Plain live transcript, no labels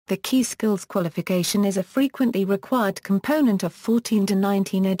The Key Skills Qualification is a frequently required component of 14 to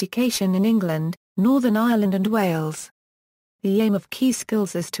 19 education in England, Northern Ireland and Wales. The aim of Key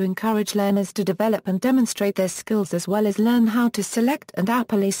Skills is to encourage learners to develop and demonstrate their skills as well as learn how to select and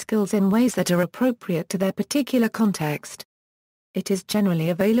apply skills in ways that are appropriate to their particular context. It is generally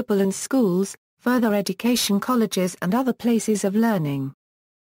available in schools, further education colleges and other places of learning.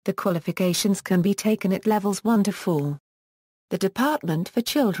 The qualifications can be taken at levels 1 to 4. The Department for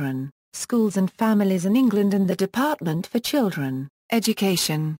Children, Schools and Families in England and the Department for Children,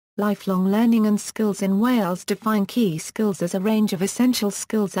 Education, Lifelong Learning and Skills in Wales define key skills as a range of essential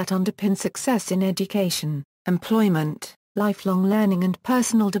skills that underpin success in education, employment, lifelong learning and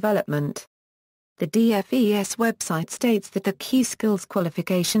personal development. The DFES website states that the Key Skills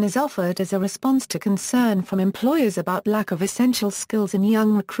Qualification is offered as a response to concern from employers about lack of essential skills in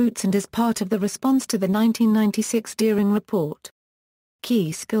young recruits and as part of the response to the 1996 Deering Report.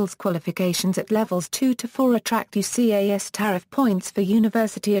 Key Skills Qualifications at levels 2 to 4 attract UCAS tariff points for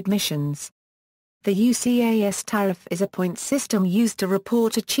university admissions. The UCAS tariff is a points system used to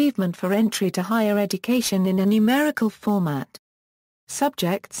report achievement for entry to higher education in a numerical format.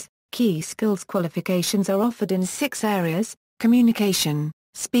 Subjects: Key Skills Qualifications are offered in 6 areas: communication,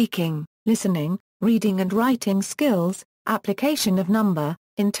 speaking, listening, reading and writing skills, application of number,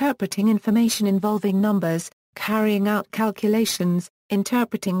 interpreting information involving numbers, carrying out calculations,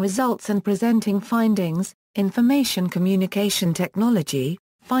 interpreting results and presenting findings, information communication technology,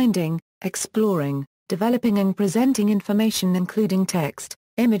 finding, exploring, developing and presenting information including text,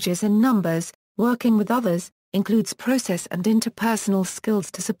 images and numbers, working with others, includes process and interpersonal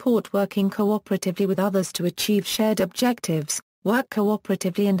skills to support working cooperatively with others to achieve shared objectives, work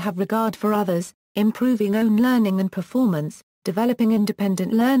cooperatively and have regard for others, improving own learning and performance, developing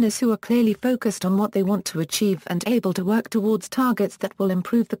independent learners who are clearly focused on what they want to achieve and able to work towards targets that will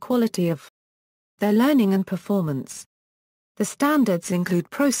improve the quality of their learning and performance. The standards include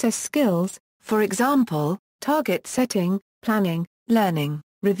process skills, for example, target setting, planning, learning,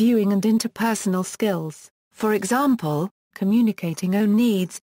 reviewing and interpersonal skills. For example, communicating own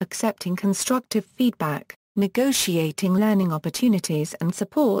needs, accepting constructive feedback, negotiating learning opportunities and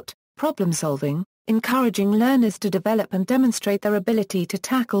support, problem-solving, encouraging learners to develop and demonstrate their ability to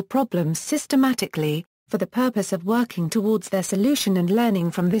tackle problems systematically, for the purpose of working towards their solution and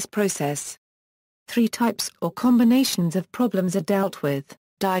learning from this process. 3 types or combinations of problems are dealt with: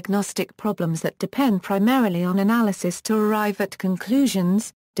 diagnostic problems that depend primarily on analysis to arrive at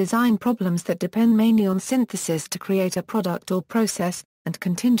conclusions, design problems that depend mainly on synthesis to create a product or process, and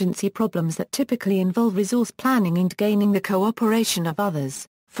contingency problems that typically involve resource planning and gaining the cooperation of others.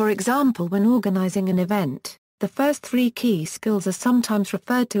 For example, when organizing an event, the first 3 key skills are sometimes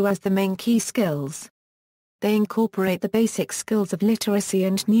referred to as the main key skills. They incorporate the basic skills of literacy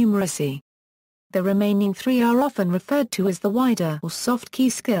and numeracy. The remaining 3 are often referred to as the wider or soft key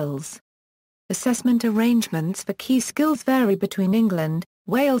skills. Assessment arrangements for key skills vary between England,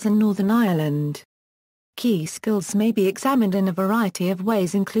 Wales and Northern Ireland. Key skills may be examined in a variety of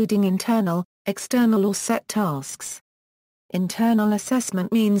ways including internal, external or set tasks. Internal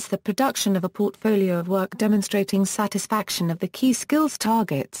assessment means the production of a portfolio of work demonstrating satisfaction of the key skills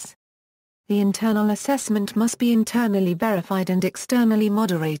targets. The internal assessment must be internally verified and externally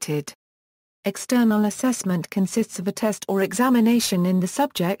moderated. External assessment consists of a test or examination in the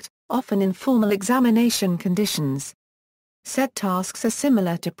subject, often in formal examination conditions. Set tasks are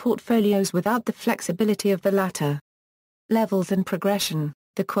similar to portfolios without the flexibility of the latter. Levels and progression: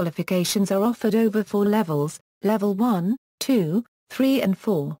 the qualifications are offered over 4 levels: Level 1, 2, 3 and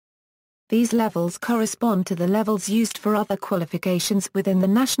 4. These levels correspond to the levels used for other qualifications within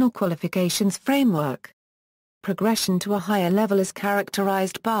the National Qualifications Framework. Progression to a higher level is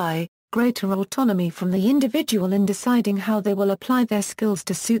characterized by greater autonomy from the individual in deciding how they will apply their skills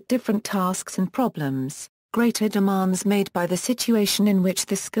to suit different tasks and problems, greater demands made by the situation in which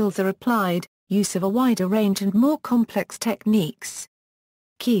the skills are applied, use of a wider range and more complex techniques.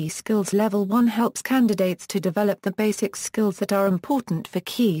 Key Skills Level 1 helps candidates to develop the basic skills that are important for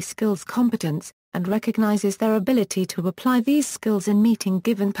key skills competence, and recognizes their ability to apply these skills in meeting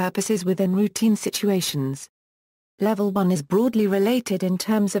given purposes within routine situations. Level 1 is broadly related in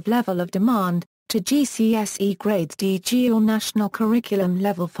terms of level of demand, to GCSE grades DG or National Curriculum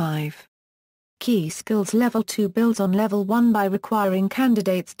Level 5. Key Skills Level 2 builds on Level 1 by requiring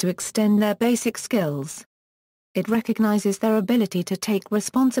candidates to extend their basic skills. It recognizes their ability to take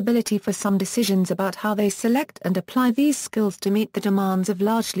responsibility for some decisions about how they select and apply these skills to meet the demands of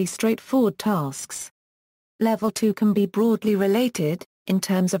largely straightforward tasks. Level 2 can be broadly related, in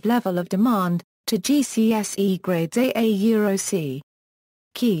terms of level of demand, to GCSE grades AA Euro C.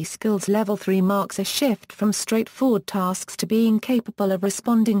 Key Skills Level 3 marks a shift from straightforward tasks to being capable of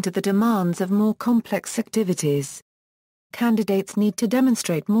responding to the demands of more complex activities. Candidates need to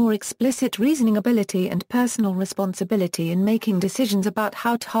demonstrate more explicit reasoning ability and personal responsibility in making decisions about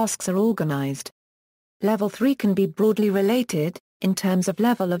how tasks are organized. Level 3 can be broadly related, in terms of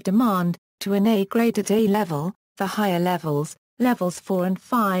level of demand, to an A grade at A level. The higher levels, levels 4 and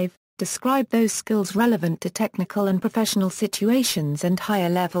 5, describe those skills relevant to technical and professional situations and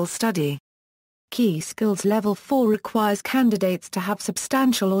higher-level study. Key Skills Level 4 requires candidates to have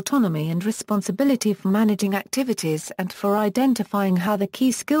substantial autonomy and responsibility for managing activities and for identifying how the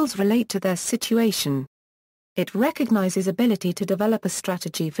key skills relate to their situation. It recognizes ability to develop a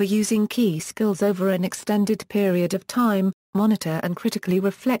strategy for using key skills over an extended period of time, monitor and critically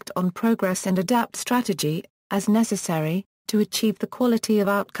reflect on progress and adapt strategy, as necessary, to achieve the quality of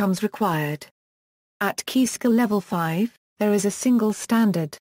outcomes required. At Key Skill Level 5, there is a single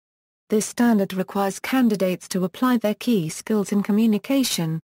standard. This standard requires candidates to apply their key skills in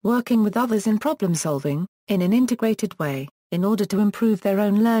communication, working with others in problem-solving, in an integrated way, in order to improve their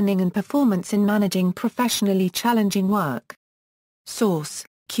own learning and performance in managing professionally challenging work. Source: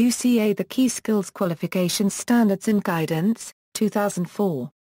 QCA. The Key Skills Qualifications Standards and Guidance, 2004.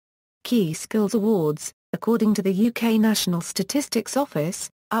 Key Skills Awards. According to the UK National Statistics Office,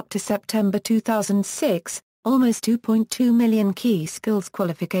 up to September 2006, almost 2.2 million key skills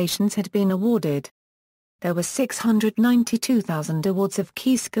qualifications had been awarded. There were 692,000 awards of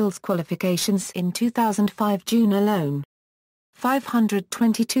key skills qualifications in 2005 June alone.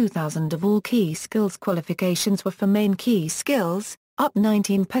 522,000 of all key skills qualifications were for main key skills, up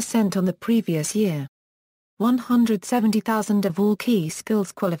 19% on the previous year. 170,000 of all key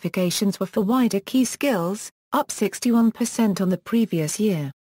skills qualifications were for wider key skills, up 61% on the previous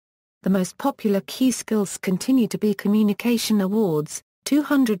year. The most popular key skills continue to be communication awards,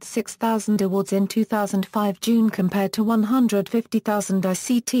 206,000 awards in 2005 June compared to 150,000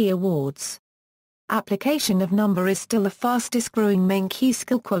 ICT awards. Application of number is still the fastest growing main key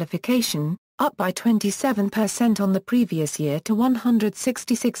skill qualification, up by 27% on the previous year to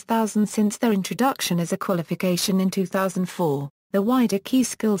 166,000 since their introduction as a qualification in 2004. The wider key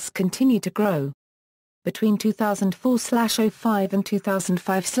skills continue to grow. Between 2004/05 and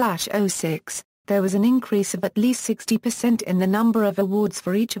 2005/06, there was an increase of at least 60% in the number of awards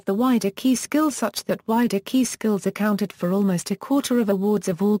for each of the wider key skills, such that wider key skills accounted for almost a quarter of awards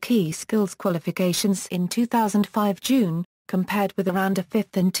of all key skills qualifications in 2005 June, compared with around a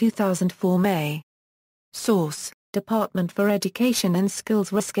fifth in 2004 May. Source: Department for Education and Skills.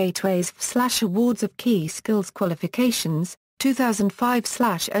 Gateways/Awards of Key Skills Qualifications,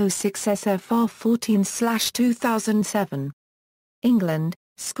 2005/06 SFR 14/2007. England,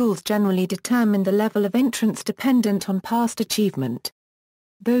 schools generally determine the level of entrance dependent on past achievement.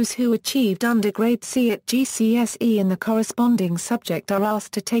 Those who achieved under grade C at GCSE in the corresponding subject are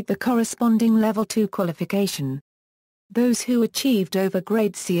asked to take the corresponding level 2 qualification. Those who achieved over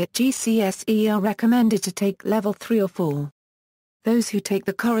grade C at GCSE are recommended to take level 3 or 4. Those who take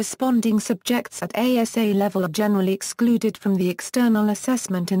the corresponding subjects at ASA level are generally excluded from the external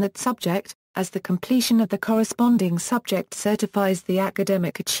assessment in that subject, as the completion of the corresponding subject certifies the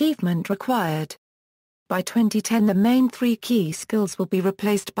academic achievement required. By 2010 the main 3 key skills will be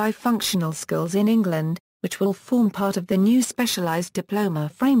replaced by functional skills in England, which will form part of the new specialised diploma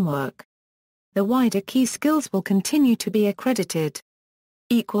framework. The wider key skills will continue to be accredited.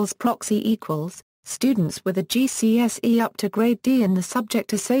 Proxy = students with a GCSE up to grade D in the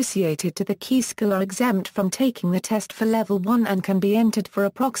subject associated to the key skill are exempt from taking the test for level 1 and can be entered for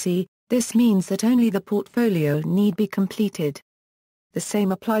a proxy. This means that only the portfolio need be completed. The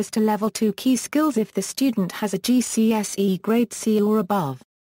same applies to level 2 key skills if the student has a GCSE grade C or above.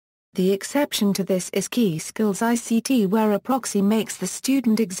 The exception to this is Key Skills ICT, where a proxy makes the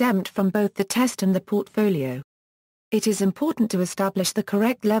student exempt from both the test and the portfolio. It is important to establish the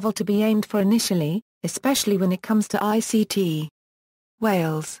correct level to be aimed for initially, especially when it comes to ICT.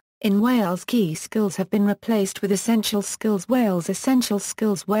 Wales. In Wales, key skills have been replaced with essential skills. Essential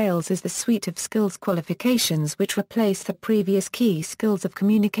skills Wales is the suite of skills qualifications which replace the previous key skills of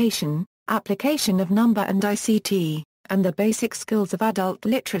communication, application of number and ICT, and the basic skills of adult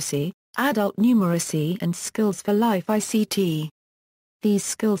literacy, adult numeracy and skills for life ICT. These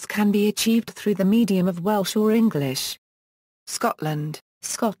skills can be achieved through the medium of Welsh or English. Scotland.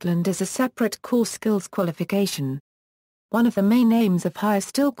 Scotland is a separate core skills qualification. One of the main aims of higher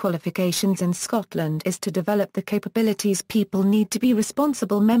skill qualifications in Scotland is to develop the capabilities people need to be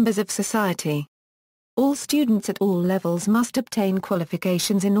responsible members of society. All students at all levels must obtain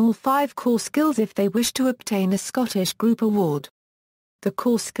qualifications in all 5 core skills if they wish to obtain a Scottish Group Award. The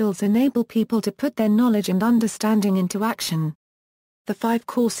core skills enable people to put their knowledge and understanding into action. The 5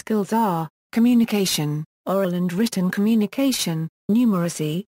 core skills are: communication, oral and written communication,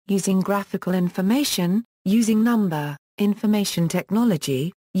 numeracy, using graphical information, using number, information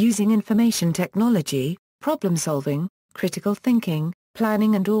technology, problem solving, critical thinking,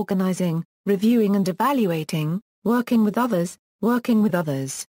 planning and organizing, reviewing and evaluating, working with others.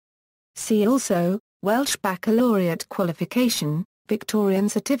 See also, Welsh Baccalaureate Qualification, Victorian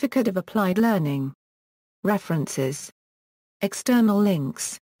Certificate of Applied Learning. References. External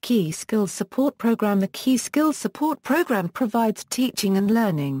links. Key Skills Support Program. The Key Skills Support Program provides teaching and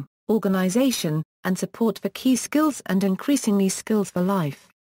learning, organization, and support for key skills and increasingly skills for life.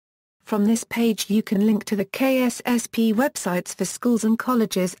 From this page you can link to the KSSP websites for schools and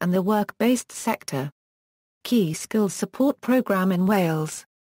colleges and the work-based sector. Key Skills Support Program in Wales.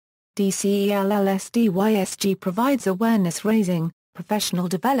 DCELLSDYSG provides awareness-raising, professional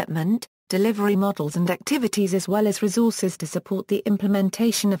development, delivery models and activities as well as resources to support the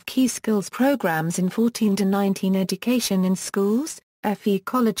implementation of key skills programs in 14 to 19 education in schools, FE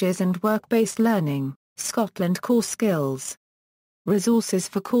colleges and work-based learning, Scotland Core Skills. Resources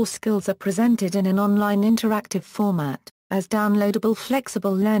for core skills are presented in an online interactive format, as downloadable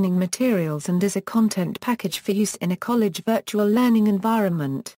flexible learning materials and as a content package for use in a college virtual learning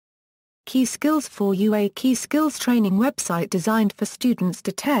environment. Key Skills for UA Key Skills training website designed for students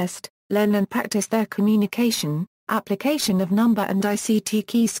to test, learn and practice their communication, application of number and ICT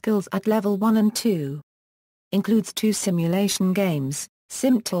key skills at level 1 and 2. Includes 2 simulation games,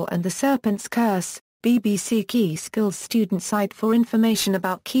 Simtal and the Serpent's Curse, BBC Key Skills student site for information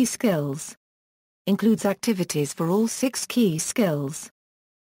about key skills. Includes activities for all 6 key skills.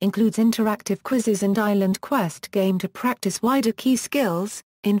 Includes interactive quizzes and Island Quest game to practice wider key skills,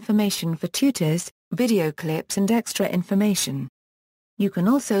 information for tutors, video clips and extra information. You can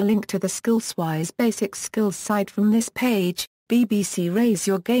also link to the SkillsWise Basic Skills site from this page. BBC Raise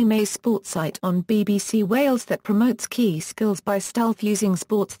Your Game, a sports site on BBC Wales that promotes key skills by stealth using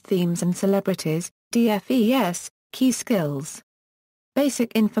sports themes and celebrities. DFES, Key Skills.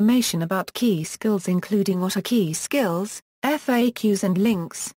 Basic information about key skills including what are key skills, FAQs and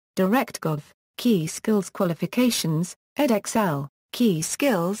links, DirectGov, Key Skills Qualifications, EdXL, Key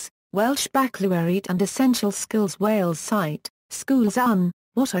Skills, Welsh Baccalaureate and Essential Skills Wales site, Schools UN,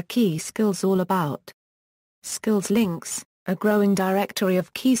 What are key skills all about? Skills links, a growing directory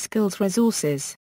of key skills resources.